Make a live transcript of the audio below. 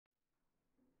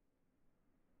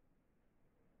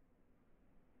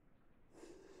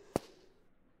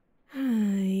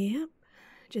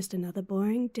Just another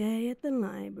boring day at the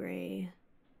library.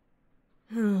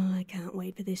 Oh, I can't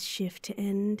wait for this shift to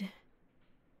end.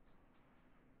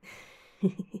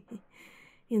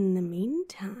 In the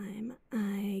meantime,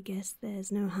 I guess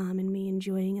there's no harm in me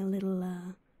enjoying a little,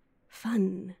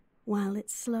 fun while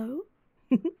it's slow.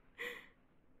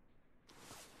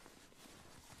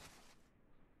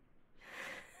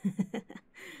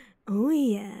 Oh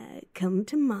yeah, come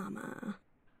to Mama.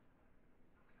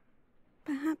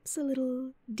 Perhaps a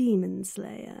little demon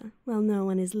slayer while no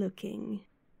one is looking.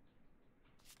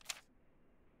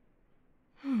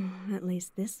 At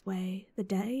least this way, the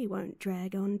day won't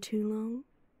drag on too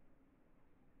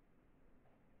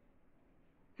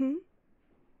long.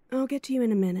 I'll get to you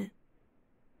in a minute.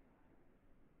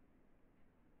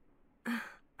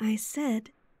 I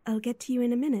said I'll get to you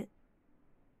in a minute.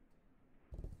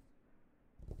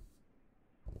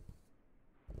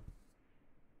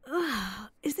 Ugh,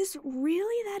 is this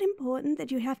really that important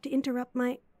that you have to interrupt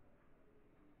my...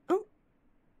 Oh,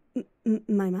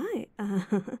 my.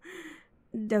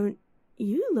 Don't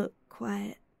you look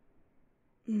quite...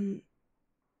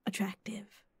 attractive?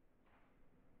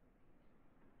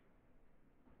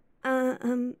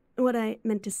 What I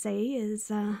meant to say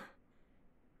is,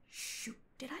 Shoot,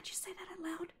 did I just say that out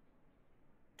loud?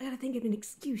 I gotta think of an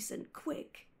excuse and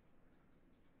quick.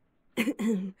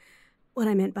 What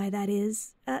I meant by that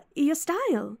is, your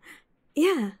style.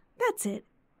 Yeah, that's it.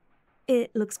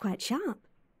 It looks quite sharp.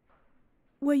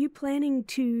 Were you planning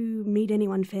to meet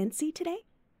anyone fancy today?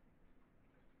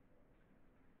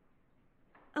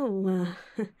 Oh,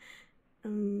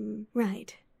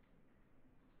 right.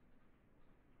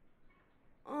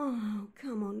 Oh,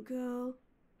 come on, girl.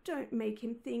 Don't make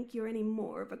him think you're any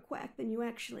more of a quack than you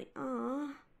actually are.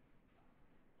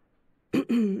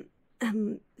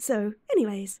 So,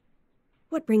 anyways,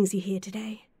 what brings you here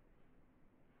today?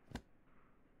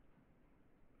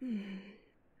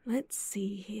 Let's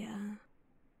see here.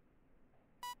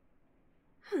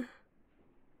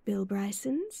 Bill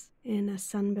Bryson's in a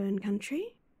sunburned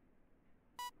country.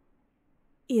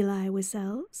 Eli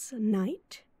Wiesel's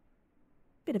Night.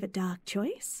 Bit of a dark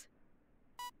choice.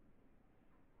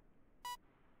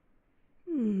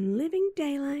 Living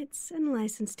Daylights and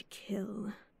License to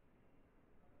Kill.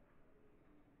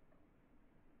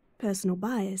 Personal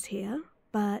bias here,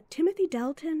 but Timothy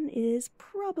Dalton is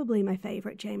probably my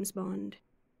favorite James Bond.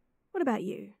 What about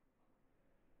you?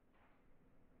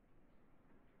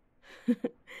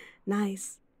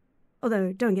 Nice.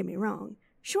 Although, don't get me wrong,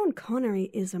 Sean Connery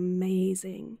is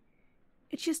amazing.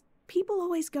 It's just people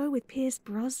always go with Pierce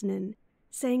Brosnan,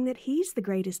 saying that he's the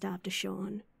greatest after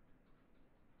Sean.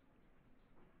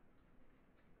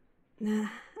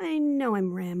 I know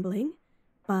I'm rambling,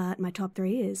 but my top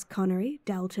 3 is Connery,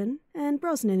 Dalton, and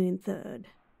Brosnan in 3rd.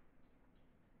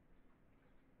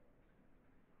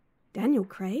 Daniel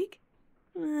Craig?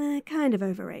 Kind of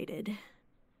overrated.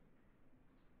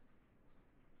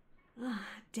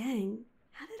 Dang.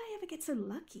 How did I ever get so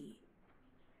lucky?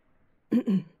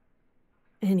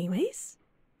 Anyways,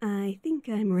 I think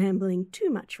I'm rambling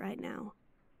too much right now.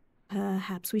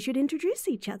 Perhaps we should introduce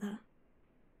each other.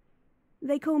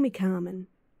 They call me Carmen.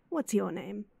 What's your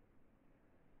name?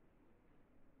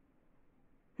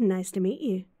 Nice to meet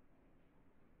you.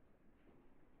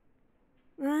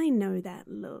 I know that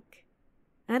look.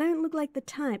 I don't look like the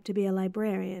type to be a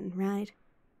librarian, right?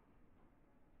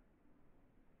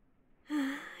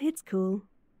 It's cool.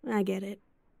 I get it.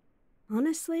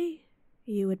 Honestly,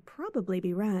 you would probably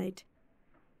be right.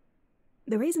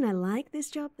 The reason I like this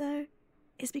job, though,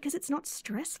 is because it's not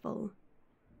stressful.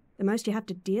 The most you have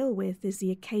to deal with is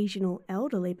the occasional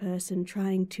elderly person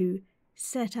trying to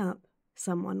set up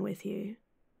someone with you.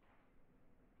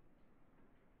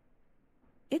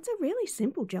 It's a really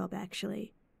simple job,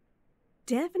 actually.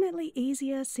 Definitely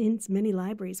easier since many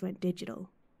libraries went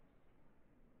digital.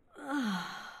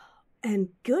 And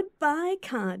goodbye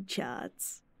card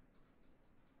charts.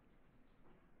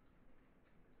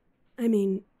 I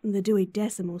mean, the Dewey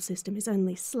Decimal System is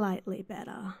only slightly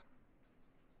better.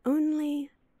 Only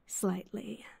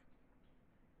slightly.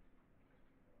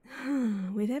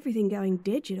 With everything going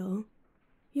digital,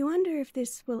 you wonder if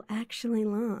this will actually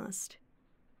last.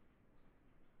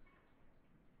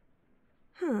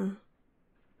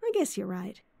 I guess you're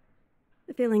right.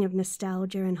 The feeling of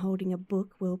nostalgia and holding a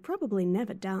book will probably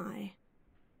never die,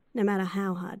 no matter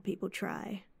how hard people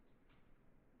try.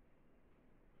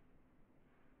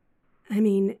 I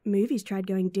mean, movies tried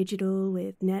going digital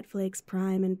with Netflix,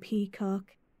 Prime, and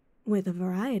Peacock, with a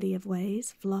variety of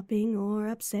ways, flopping or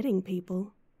upsetting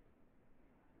people.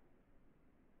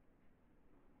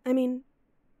 I mean,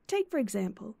 take for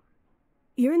example,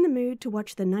 You're in the mood to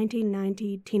watch the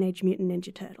 1990 Teenage Mutant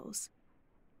Ninja Turtles.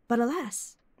 But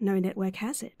alas, no network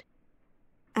has it.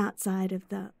 Outside of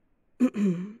the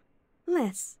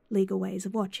less legal ways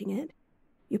of watching it,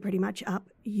 you're pretty much up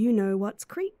you-know-what's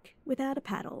creek without a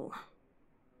paddle.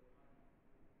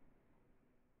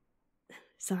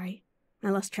 Sorry, I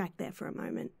lost track there for a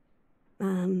moment.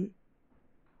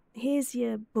 Here's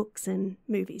your books and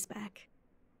movies back.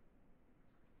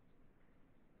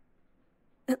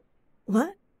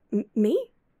 What? Me?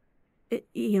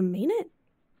 You mean it?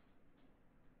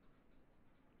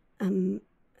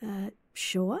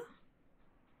 Sure.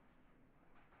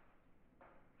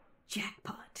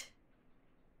 Jackpot.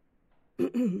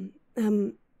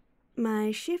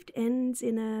 My shift ends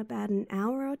in about an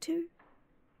hour or two.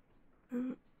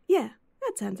 Yeah,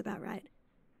 that sounds about right.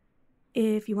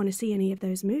 If you want to see any of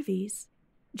those movies,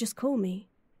 just call me.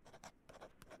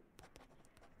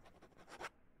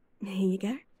 Here you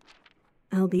go.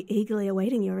 I'll be eagerly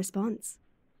awaiting your response.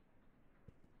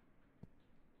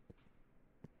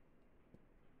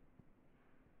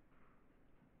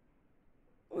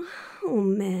 Oh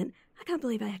man, I can't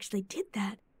believe I actually did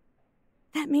that.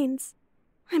 That means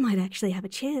I might actually have a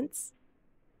chance.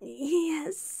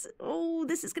 Yes. Oh,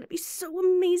 this is going to be so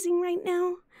amazing right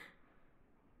now.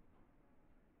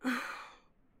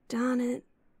 Darn it.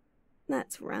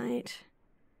 That's right.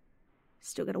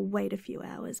 Still got to wait a few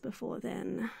hours before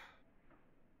then.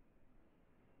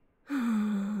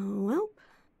 Well,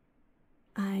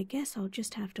 I guess I'll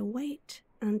just have to wait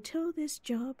until this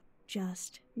job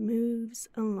just moves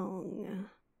along.